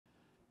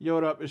Yo,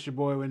 what up? It's your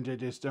boy, Win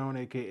JJ Stone,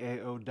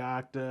 aka O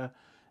Doctor.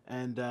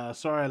 And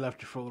sorry I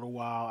left you for a little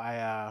while.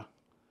 I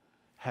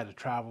had to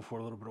travel for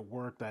a little bit of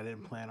work that I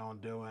didn't plan on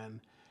doing.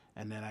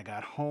 And then I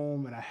got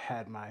home and I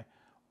had my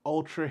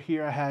Ultra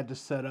here I had to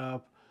set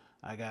up.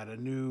 I got a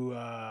new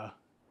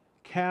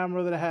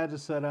camera that I had to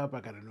set up.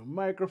 I got a new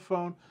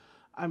microphone.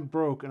 I'm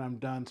broke and I'm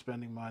done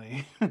spending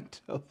money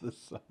until the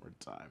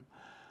summertime.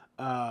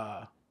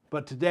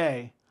 But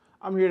today,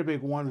 I'm here to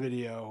make one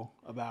video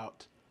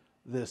about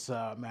this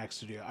Mac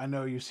Studio. I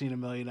know you've seen a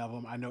million of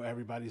them. I know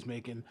everybody's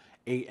making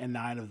 8 and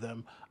 9 of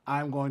them.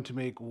 I'm going to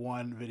make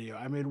one video.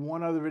 I made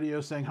one other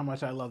video saying how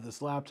much I love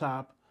this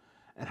laptop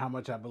and how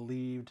much I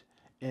believed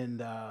in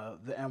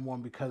the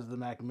M1 because of the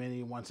Mac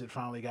Mini once it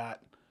finally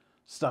got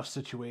stuff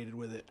situated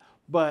with it.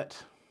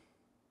 But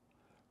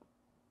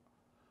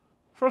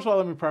first of all,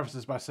 let me preface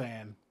this by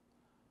saying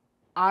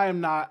I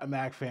am not a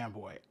Mac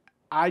fanboy.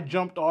 I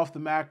jumped off the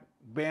Mac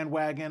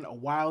bandwagon a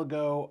while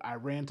ago. I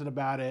ranted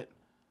about it.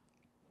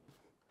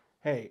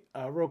 Hey,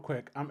 real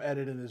quick, I'm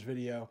editing this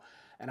video,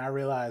 and I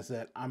realize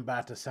that I'm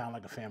about to sound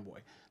like a fanboy.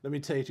 Let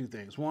me tell you two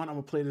things. One, I'm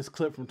going to play this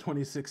clip from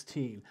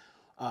 2016.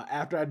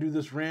 After I do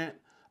this rant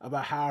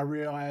about how I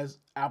realized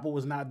Apple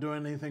was not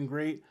doing anything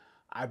great,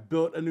 I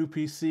built a new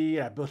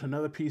PC. I built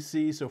another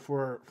PC. So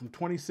from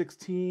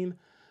 2016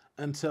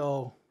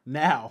 until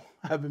now,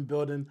 I've been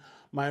building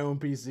my own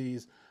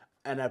PCs,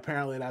 and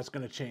apparently that's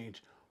going to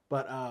change.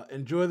 But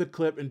enjoy the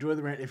clip, enjoy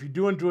the rant. If you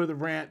do enjoy the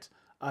rant,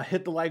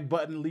 hit the like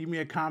button, leave me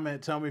a comment,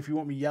 tell me if you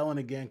want me yelling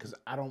again, because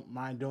I don't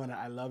mind doing it.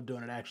 I love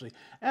doing it, actually.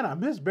 And I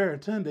miss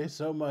Baratunde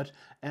so much.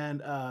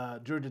 And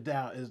Georgia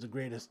Dow is the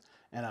greatest.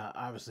 And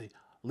obviously,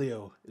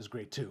 Leo is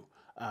great, too.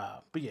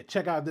 But yeah,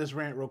 check out this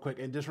rant real quick.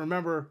 And just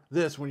remember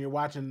this when you're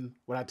watching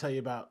what I tell you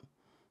about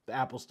the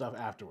Apple stuff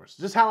afterwards.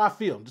 Just how I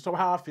feel. Just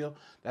how I feel.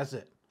 That's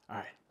it. All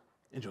right.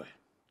 Enjoy.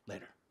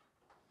 Later.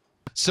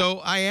 So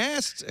I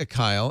asked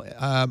Kyle,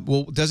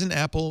 well, doesn't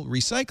Apple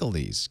recycle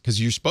these?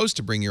 Because you're supposed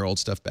to bring your old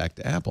stuff back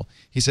to Apple.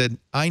 He said,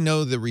 I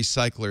know the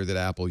recycler that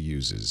Apple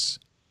uses,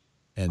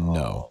 and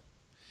no.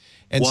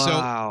 And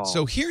wow.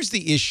 so here's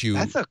the issue.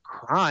 That's a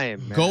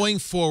crime, man. Going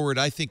forward,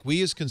 I think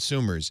we as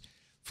consumers,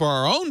 for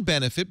our own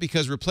benefit,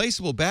 because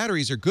replaceable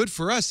batteries are good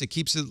for us. It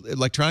keeps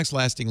electronics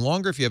lasting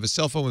longer. If you have a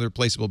cell phone with a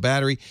replaceable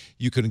battery,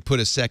 you can put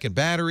a second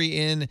battery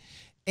in.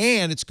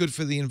 And it's good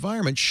for the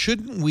environment.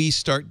 Shouldn't we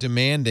start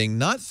demanding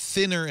not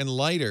thinner and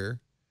lighter,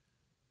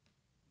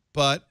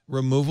 but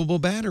removable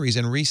batteries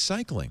and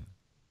recycling?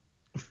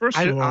 First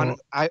of all,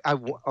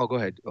 oh, go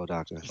ahead. Oh,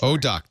 Doctor. Oh,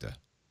 Doctor.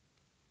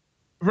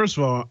 First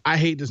of all, I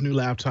hate this new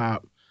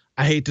laptop.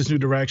 I hate this new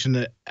direction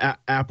that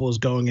Apple is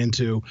going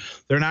into.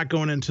 They're not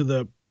going into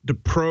the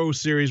Pro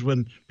series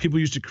when people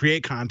used to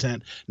create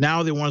content.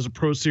 Now they want a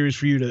Pro series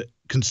for you to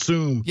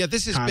consume. Yeah,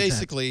 this is content.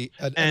 Basically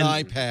an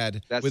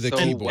iPad with a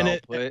keyboard. Well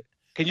put.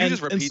 Can you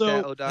just repeat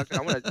that, oh, Doctor?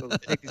 I want to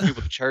take these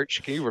people to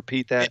church. Can you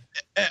repeat that?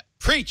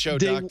 Preach, oh,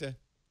 Doctor.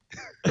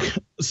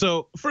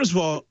 So, first of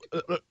all,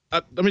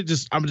 I'm gonna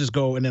just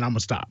go and then I'm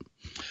gonna stop.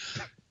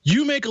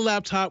 You make a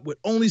laptop with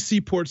only C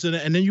ports in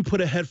it, and then you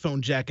put a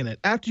headphone jack in it.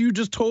 After you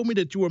just told me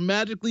that you were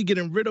magically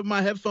getting rid of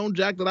my headphone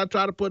jack that I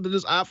tried to put into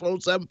this iPhone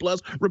 7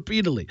 Plus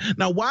repeatedly.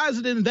 Now, why is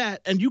it in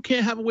that, and you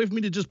can't have a way for me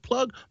to just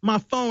plug my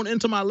phone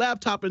into my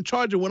laptop and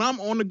charge it when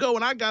I'm on the go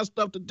and I got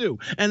stuff to do?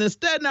 And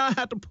instead, now I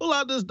have to pull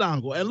out this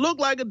dongle and look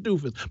like a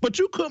doofus. But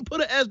you couldn't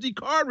put an SD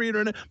card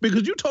reader in it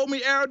because you told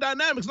me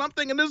aerodynamics. And I'm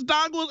thinking this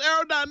dongle is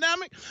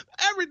aerodynamic.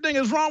 Everything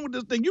is wrong with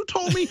this thing. You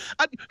told me.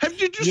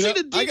 Did you see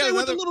the DJ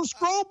with the little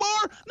scroll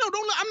bar? No,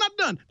 I'm not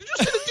done. Did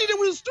you see the DJ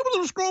with a stupid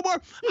little scroll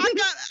bar? I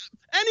got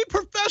any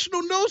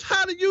professional knows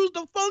how to use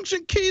the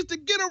function keys to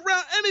get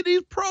around any of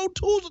these pro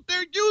tools that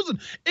they're using.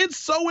 It's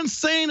so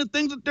insane the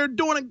things that they're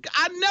doing. And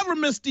I never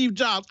miss Steve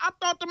Jobs. I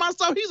thought to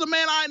myself, he's a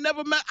man I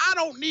never met. I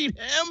don't need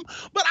him,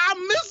 but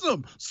I miss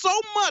him so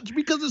much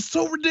because it's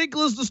so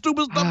ridiculous, the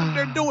stupid stuff that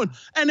they're doing.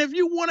 And if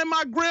you wanted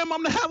my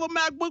grandmom to have a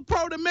MacBook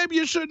Pro, then maybe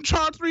you shouldn't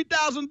charge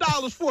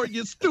 $3,000 for it,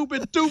 you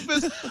stupid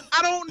doofus.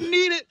 I don't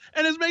need it,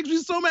 and it makes me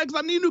so mad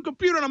because I need a new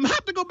computer, and I'm going to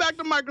have to go back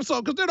to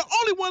Microsoft because they're the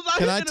only ones out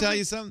here. Can I tell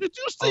you something? Did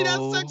you see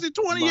that sexy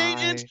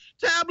 28-inch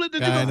tablet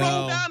that you can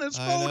roll down and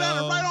scroll down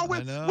and write on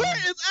with? Where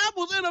is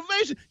Apple's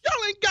innovation?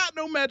 Y'all ain't got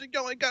no magic.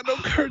 Y'all ain't got no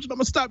courage. And I'm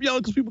going to stop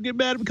yelling because people get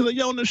mad because I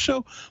yell on this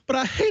show. But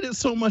I hate it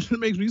so much and it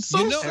makes me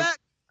so sad.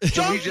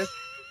 Can we just,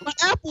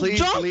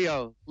 please,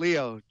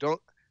 Leo,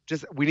 don't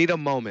just, we need a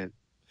moment.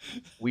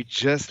 We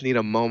just need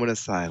a moment of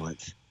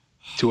silence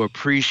to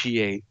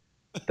appreciate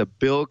the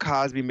Bill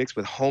Cosby mixed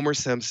with Homer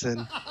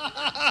Simpson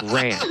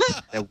rant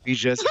that we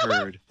just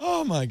heard.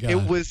 Oh, my God.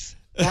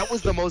 That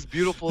was the most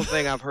beautiful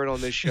thing I've heard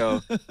on this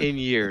show in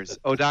years.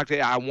 Oh,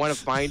 Doctor, I want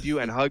to find you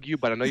and hug you,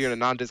 but I know you're in a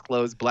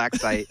non-disclosed black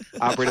site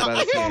operated by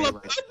the CIA. I'm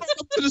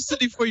to the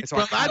city for you, so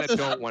I kind of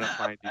don't want to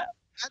find you.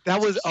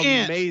 That was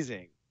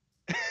amazing.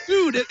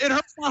 Dude, it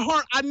hurts my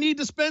heart. I need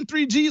to spend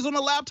 3 G's on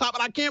a laptop,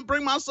 and I can't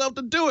bring myself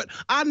to do it.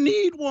 I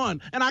need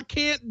one, and I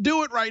can't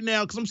do it right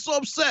now because I'm so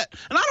upset.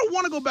 And I don't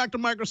want to go back to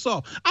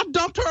Microsoft. I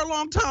dumped her a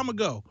long time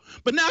ago.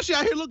 But now she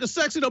out here looking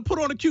sexy to put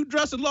on a cute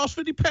dress and lost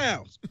 50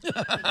 pounds.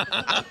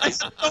 I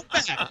go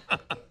back.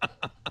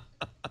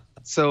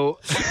 So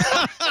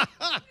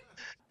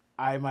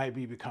I might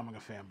be becoming a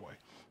fanboy.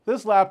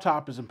 This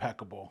laptop is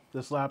impeccable.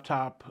 This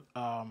laptop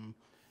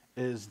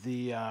is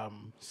the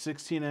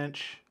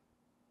 16-inch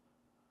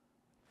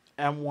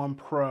M1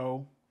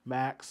 Pro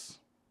Max.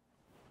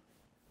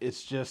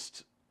 It's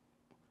just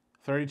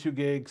 32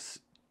 gigs.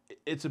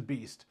 It's a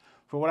beast.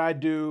 For what I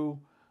do,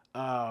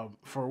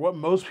 for what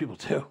most people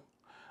do,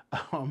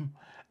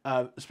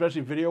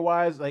 especially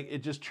video-wise, like it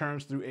just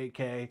churns through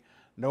 8K,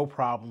 no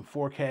problem.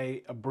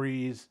 4K, a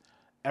breeze.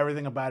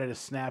 Everything about it is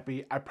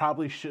snappy. I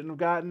probably shouldn't have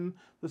gotten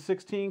the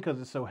 16 because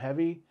it's so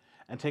heavy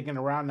and taking it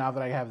around now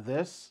that I have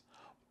this.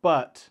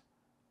 But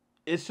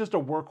it's just a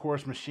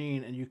workhorse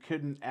machine, and you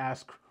couldn't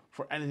ask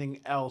for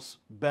anything else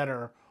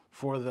better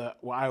for the,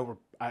 well,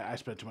 I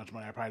spent too much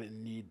money. I probably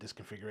didn't need this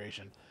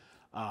configuration.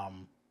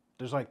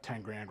 There's like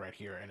 10 grand right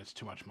here, and it's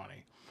too much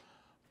money.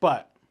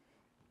 But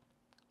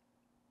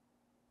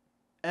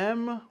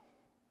M1,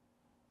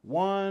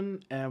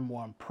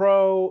 M1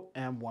 Pro,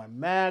 M1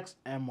 Max,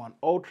 M1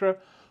 Ultra.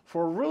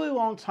 For a really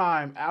long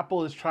time,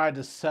 Apple has tried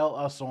to sell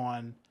us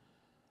on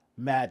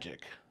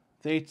magic.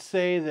 They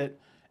say that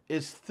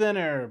it's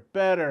thinner,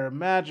 better,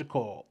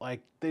 magical.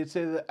 Like they'd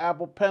say the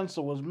Apple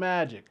Pencil was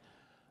magic.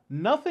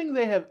 Nothing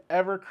they have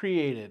ever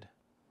created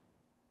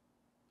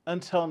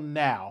until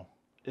now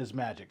is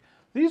magic.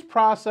 These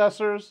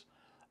processors,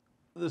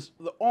 the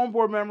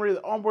onboard memory,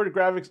 the onboard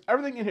graphics,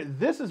 everything in here,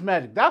 this is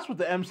magic. That's what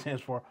the M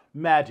stands for,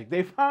 magic.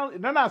 They're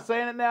not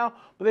saying it now,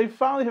 but they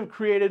finally have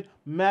created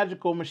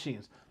magical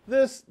machines.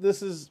 This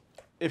is,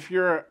 if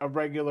you're a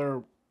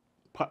regular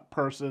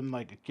person,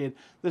 like a kid,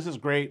 this is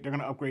great. They're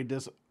going to upgrade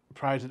this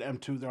prior to the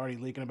M2. They're already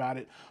leaking about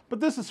it. But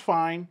this is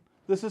fine.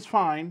 This is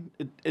fine.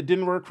 It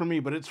didn't work for me,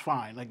 but it's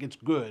fine. Like, it's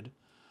good.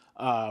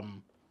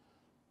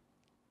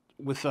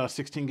 With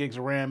 16 gigs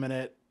of RAM in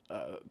it,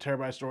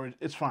 terabyte storage,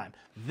 it's fine.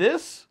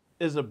 This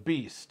is a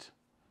beast.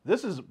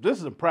 This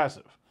is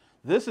impressive.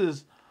 This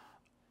is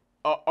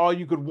all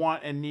you could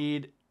want and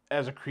need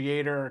as a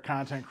creator, a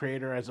content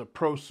creator, as a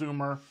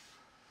prosumer.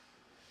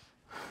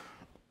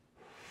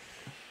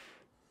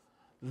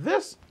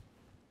 This,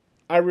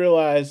 I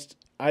realized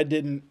I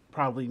didn't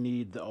probably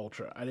need the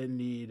Ultra. I didn't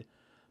need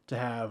to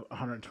have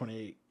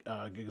 128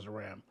 gigs of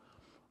RAM.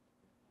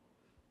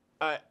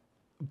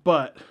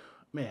 But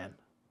man,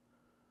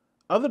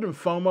 other than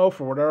FOMO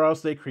for whatever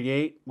else they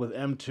create with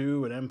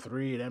M2 and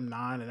M3 and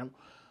M9 and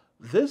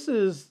this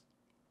is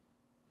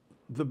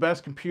the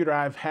best computer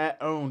I've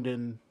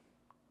owned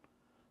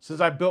since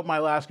I built my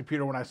last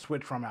computer when I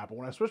switched from Apple.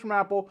 When I switched from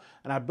Apple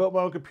and I built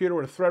my own computer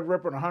with a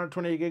Threadripper and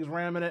 128 gigs of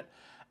RAM in it,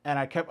 and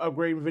I kept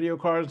upgrading video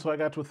cards until I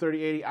got to a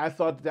 3080, I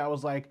thought that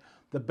was like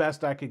the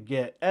best I could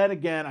get. And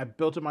again, I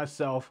built it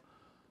myself.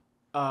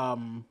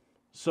 So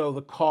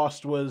the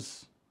cost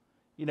was,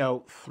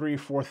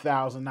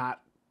 $3,000-4,000,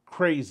 not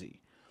crazy.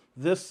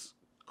 This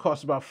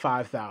cost about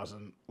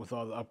 $5,000 with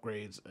all the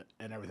upgrades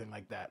and everything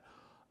like that.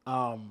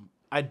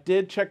 I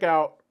did check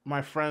out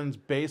my friend's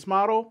base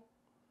model,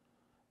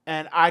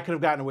 and I could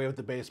have gotten away with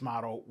the base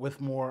model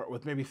with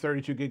maybe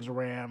 32 gigs of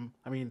RAM.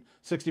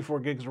 64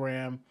 gigs of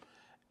RAM,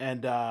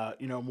 and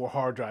more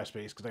hard drive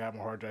space, because I got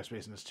more hard drive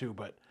space in this too.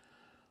 But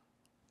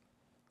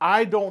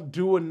I don't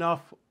do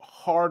enough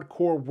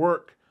hardcore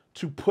work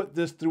to put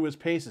this through its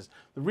paces.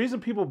 The reason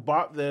people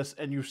bought this,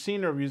 and you've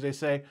seen the reviews, they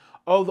say,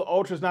 oh, the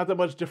Ultra is not that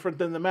much different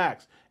than the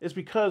Max. It's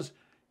because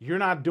you're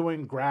not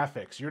doing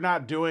graphics. You're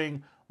not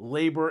doing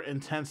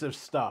labor-intensive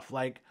stuff.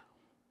 Like,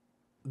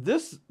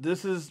 this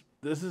is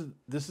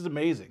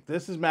amazing.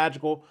 This is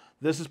magical.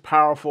 This is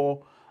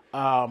powerful.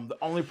 The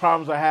only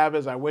problems I have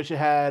is I wish it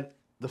had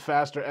the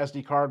faster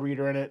SD card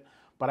reader in it,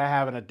 but I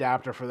have an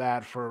adapter for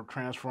that, for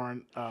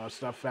transferring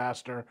stuff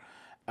faster.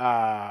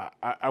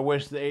 I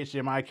wish the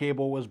HDMI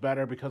cable was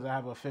better, because I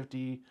have a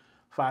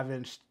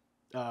 55-inch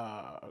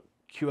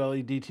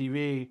QLED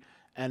TV,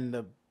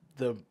 and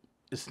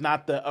it's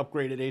not the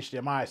upgraded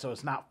HDMI, so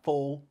it's not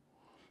full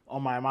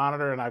on my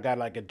monitor, and I've got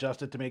to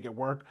adjust it to make it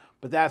work.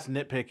 But that's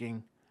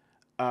nitpicking,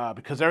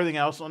 because everything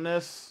else on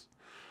this,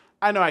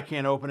 I know I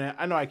can't open it.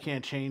 I know I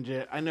can't change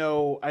it. I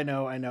know.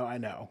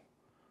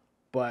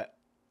 But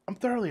I'm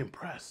thoroughly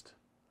impressed.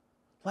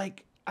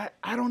 I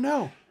don't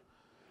know.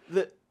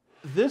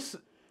 This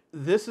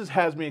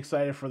has me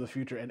excited for the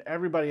future, and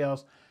everybody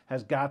else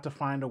has got to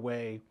find a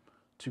way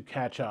to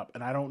catch up.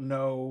 And I don't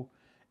know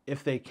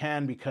if they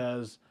can,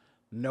 because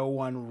no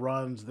one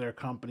runs their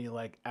company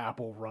like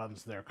Apple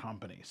runs their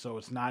company. So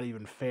it's not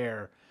even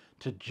fair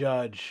to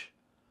judge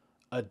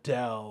a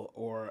Dell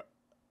or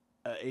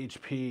a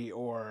HP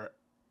or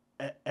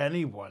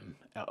anyone.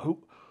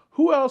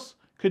 Who else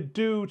could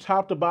do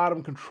top to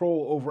bottom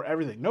control over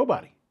everything?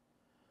 Nobody.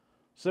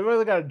 So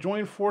everybody got to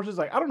join forces.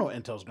 I don't know what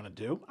Intel's going to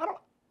do.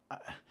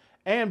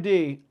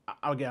 AMD,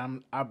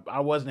 again, I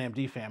was an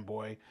AMD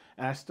fanboy,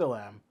 and I still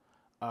am,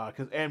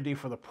 because AMD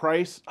for the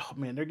price, oh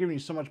man, they're giving you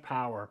so much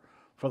power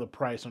for the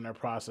price on their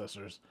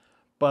processors.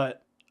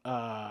 But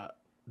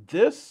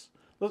this,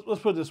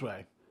 let's put it this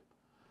way,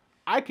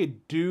 I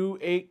could do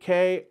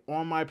 8K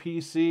on my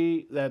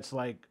PC that's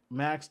like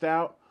maxed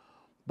out,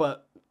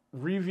 but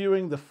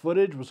reviewing the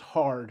footage was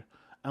hard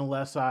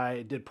unless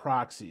I did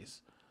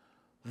proxies.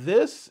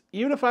 This,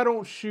 even if I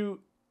don't shoot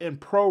in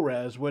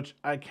ProRes, which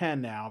I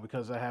can now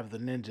because I have the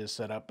Ninja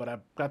set up, but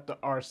I've got the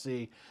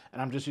RC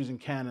and I'm just using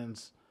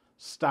Canon's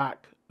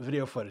stock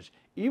video footage.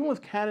 Even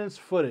with Canon's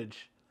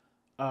footage,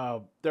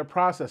 their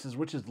processes,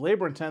 which is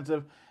labor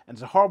intensive and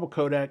it's a horrible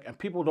codec and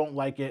people don't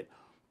like it,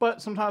 but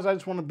sometimes I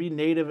just want to be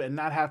native and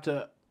not have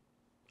to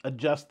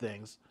adjust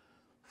things.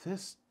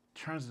 This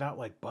turns it out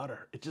like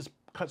butter. It just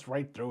cuts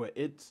right through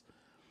it.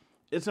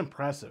 It's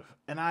impressive.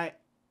 And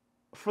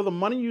for the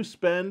money you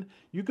spend,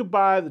 you could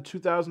buy the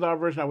 $2,000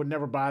 version. I would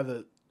never buy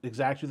the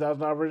exact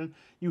 $2,000 version.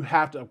 You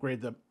have to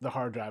upgrade the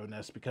hard drive in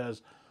this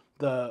because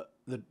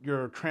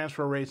your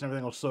transfer rates and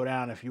everything will slow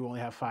down if you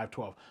only have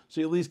 512.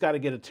 So you at least got to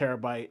get a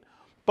terabyte.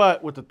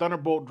 But with the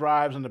Thunderbolt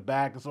drives in the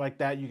back and stuff like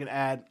that, you can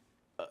add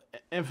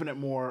infinite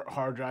more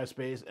hard drive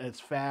space, and it's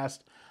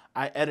fast.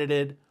 I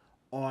edited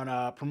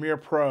on Premiere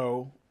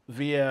Pro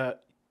via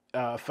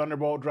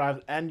Thunderbolt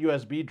drives and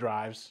USB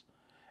drives,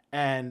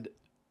 and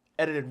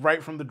edited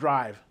right from the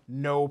drive.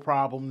 No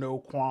problem, no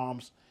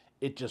qualms.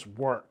 It just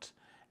worked,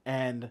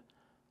 and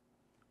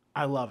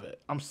I love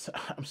it. I'm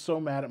so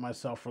mad at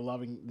myself for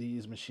loving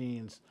these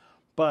machines,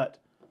 but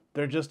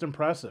they're just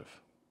impressive.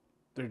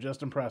 They're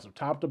just impressive,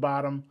 top to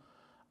bottom.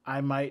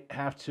 I might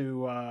have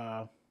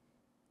to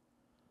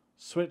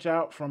switch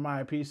out from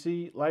my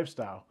PC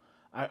lifestyle.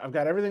 I've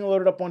got everything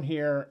loaded up on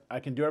here. I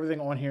can do everything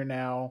on here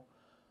now,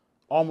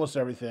 almost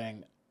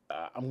everything.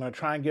 I'm going to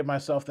try and give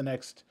myself the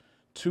next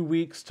 2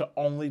 weeks to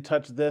only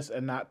touch this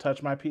and not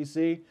touch my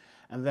PC,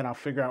 and then I'll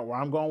figure out where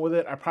I'm going with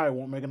it. I probably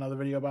won't make another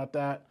video about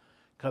that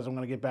because I'm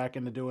going to get back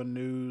into doing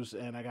news,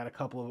 and I got a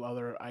couple of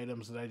other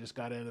items that I just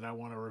got in that I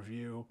want to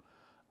review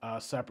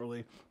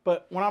separately.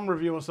 But when I'm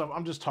reviewing stuff,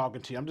 I'm just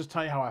talking to you. I'm just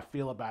telling you how I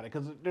feel about it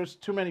because there's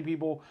too many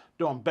people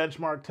doing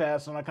benchmark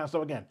tests and that kind of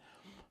stuff. Again,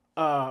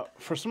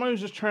 for somebody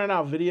who's just churning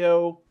out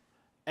video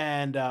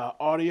and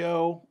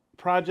audio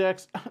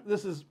projects,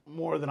 this is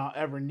more than I'll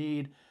ever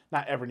need.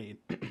 Not ever need,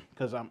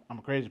 because I'm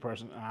a crazy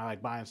person and I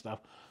like buying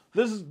stuff.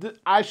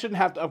 I shouldn't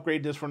have to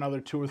upgrade this for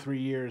another 2 or 3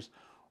 years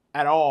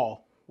at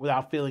all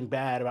without feeling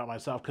bad about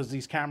myself, because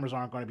these cameras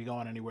aren't going to be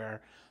going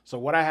anywhere. So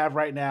what I have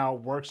right now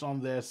works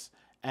on this,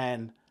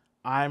 and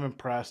I'm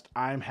impressed.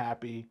 I'm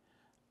happy.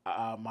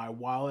 My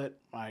wallet,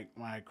 my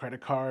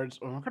credit cards.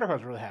 Well, my credit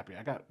cards are really happy.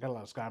 I got a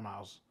lot of Sky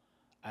Miles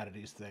out of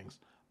these things,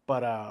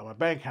 but my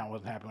bank account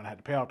wasn't happy when I had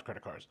to pay off the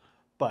credit cards.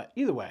 But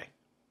either way,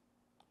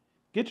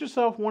 get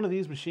yourself one of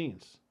these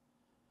machines.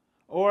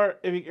 Or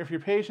if you're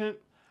patient,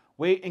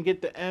 wait and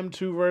get the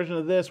M2 version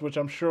of this, which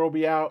I'm sure will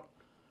be out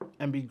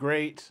and be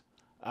great.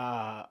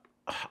 I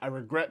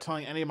regret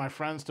telling any of my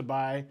friends to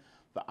buy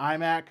the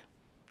iMac.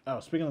 Oh,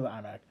 speaking of the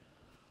iMac,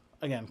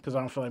 again, because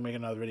I don't feel like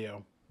making another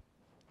video.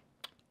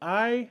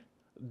 I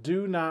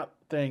do not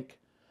think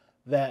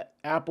that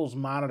Apple's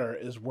monitor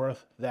is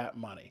worth that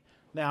money.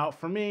 Now,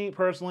 for me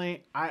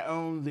personally, I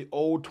own the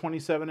old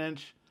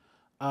 27-inch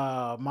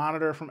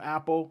monitor from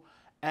Apple.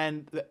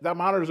 And that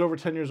monitor is over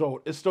 10 years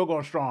old. It's still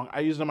going strong. I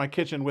use it in my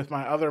kitchen with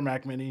my other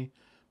Mac Mini,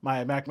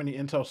 my Mac Mini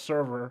Intel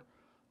server.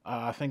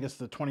 I think it's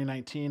the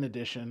 2019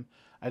 edition.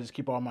 I just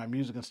keep all my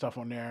music and stuff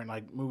on there and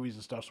like movies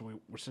and stuff. So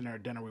we're sitting there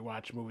at dinner, we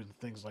watch movies and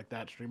things like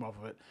that, stream off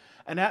of it.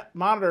 And that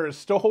monitor is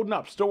still holding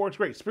up, still works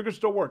great. Speakers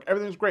still work.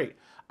 Everything's great.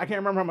 I can't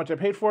remember how much I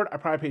paid for it. I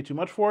probably paid too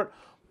much for it.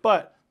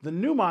 But the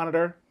new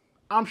monitor,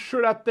 I'm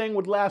sure that thing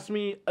would last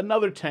me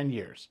another 10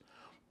 years.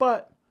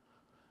 But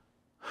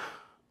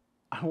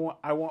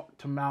I want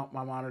to mount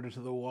my monitor to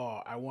the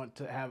wall. I want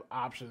to have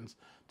options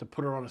to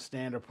put her on a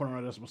stand or put her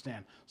on a adjustable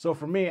stand. So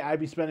for me, I'd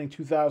be spending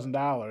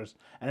 $2,000,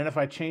 and then if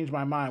I change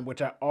my mind,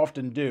 which I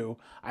often do,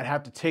 I'd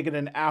have to take it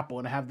in Apple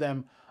and have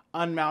them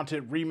unmount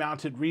it,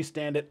 remount it,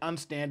 restand it,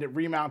 unstand it,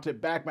 remount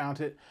it, back mount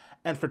it.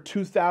 And for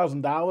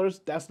 $2,000,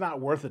 that's not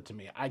worth it to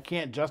me. I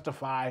can't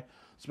justify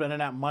spending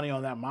that money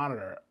on that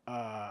monitor.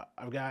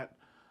 I've got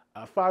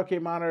a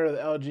 5K monitor, the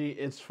LG,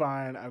 it's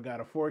fine. I've got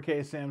a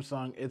 4K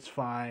Samsung, it's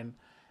fine.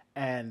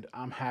 And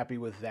I'm happy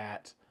with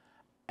that.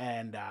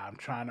 And I'm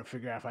trying to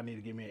figure out if I need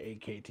to give me an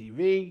 8K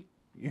TV.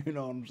 You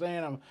know what I'm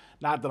saying?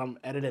 Not that I'm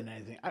editing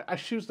anything. I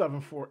shoot stuff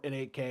in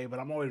 8K, but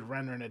I'm always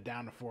rendering it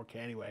down to 4K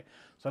anyway.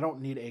 So I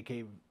don't need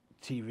 8K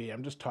TV.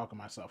 I'm just talking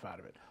myself out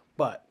of it.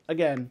 But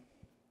again,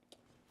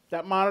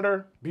 that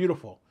monitor,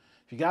 beautiful.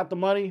 If you got the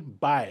money,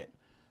 buy it.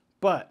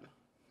 But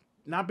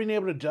not being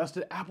able to adjust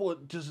it, Apple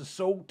just is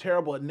so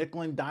terrible at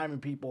nickel and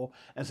diming people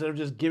instead of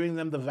just giving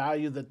them the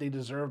value that they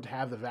deserve to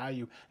have the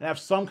value and have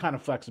some kind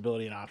of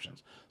flexibility and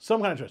options,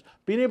 some kind of choice.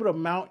 Being able to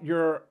mount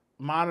your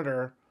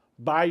monitor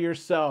by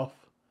yourself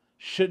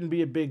shouldn't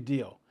be a big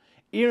deal.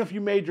 Even if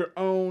you made your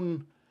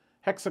own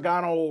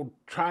hexagonal,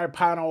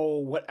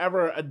 tripanel,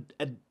 whatever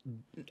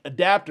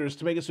adapters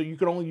to make it so you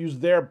could only use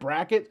their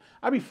bracket,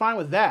 I'd be fine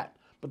with that.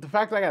 But the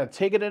fact that I got to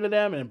take it into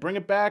them and bring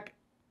it back,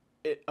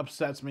 it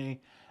upsets me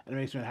and it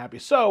makes me unhappy.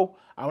 So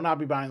I will not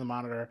be buying the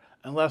monitor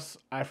unless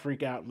I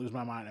freak out and lose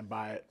my mind and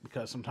buy it,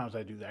 because sometimes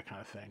I do that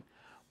kind of thing.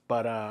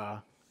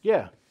 But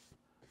yeah,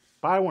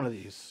 buy one of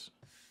these.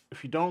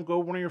 If you don't, go to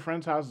one of your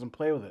friends' houses and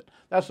play with it.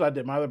 That's what I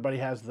did. My other buddy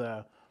has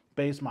the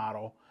base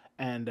model,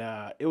 and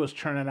it was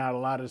churning out a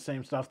lot of the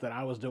same stuff that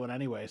I was doing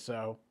anyway.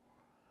 So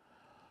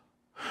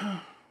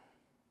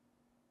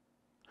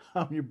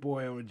I'm your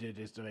boy over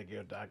JJ's to make you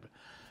a doctor.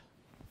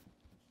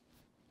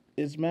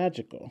 It's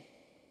magical.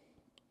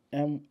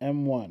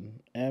 M1,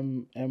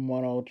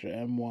 M1 Ultra,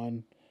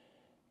 M1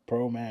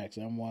 Pro Max,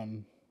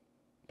 M1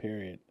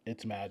 period.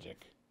 It's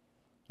magic.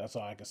 That's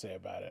all I can say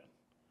about it.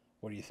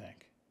 What do you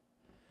think?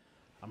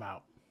 I'm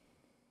out.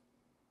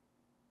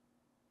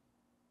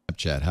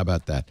 Chat. How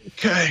about that?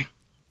 Okay.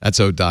 That's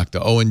Dr.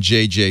 Owen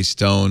JJ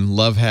Stone.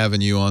 Love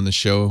having you on the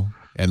show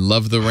and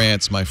love the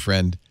rants, my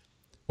friend.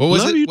 What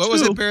was it? What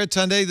was it,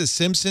 Baratunde? The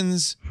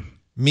Simpsons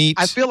meet.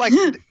 I feel like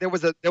there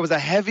was a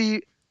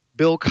heavy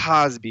Bill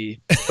Cosby,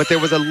 but there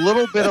was a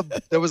little bit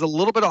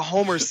of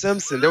Homer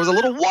Simpson. There was a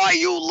little why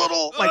you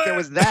little, like there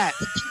was that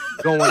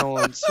going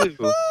on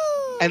too.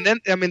 And then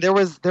I mean there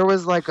was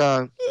like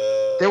a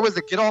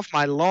get off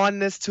my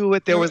lawnness to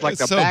it. There was like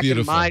the so back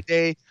beautiful. in my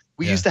day.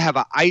 We used to have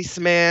an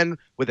Iceman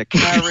with a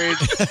carriage,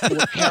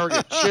 with a carriage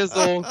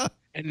chisel,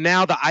 and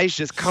now the ice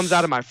just comes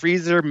out of my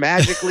freezer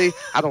magically.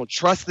 I don't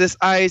trust this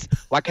ice.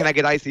 Why can't I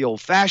get ice the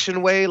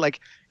old-fashioned way? Like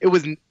it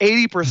was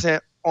 80%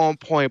 on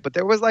point, but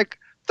there was like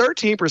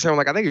 13%. I'm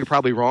like, I think you're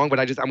probably wrong, but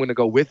I'm going to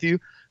go with you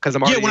because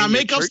I'm already. Yeah, when I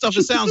make up stuff,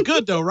 it sounds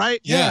good though,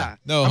 right? Yeah.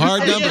 No,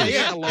 hard numbers.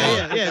 Yeah.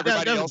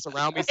 Everybody else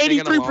around me.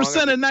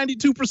 83% and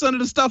 92% of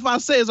the stuff I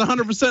say is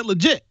 100%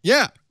 legit.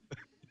 Yeah.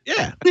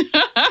 Yeah.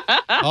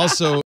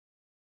 Also,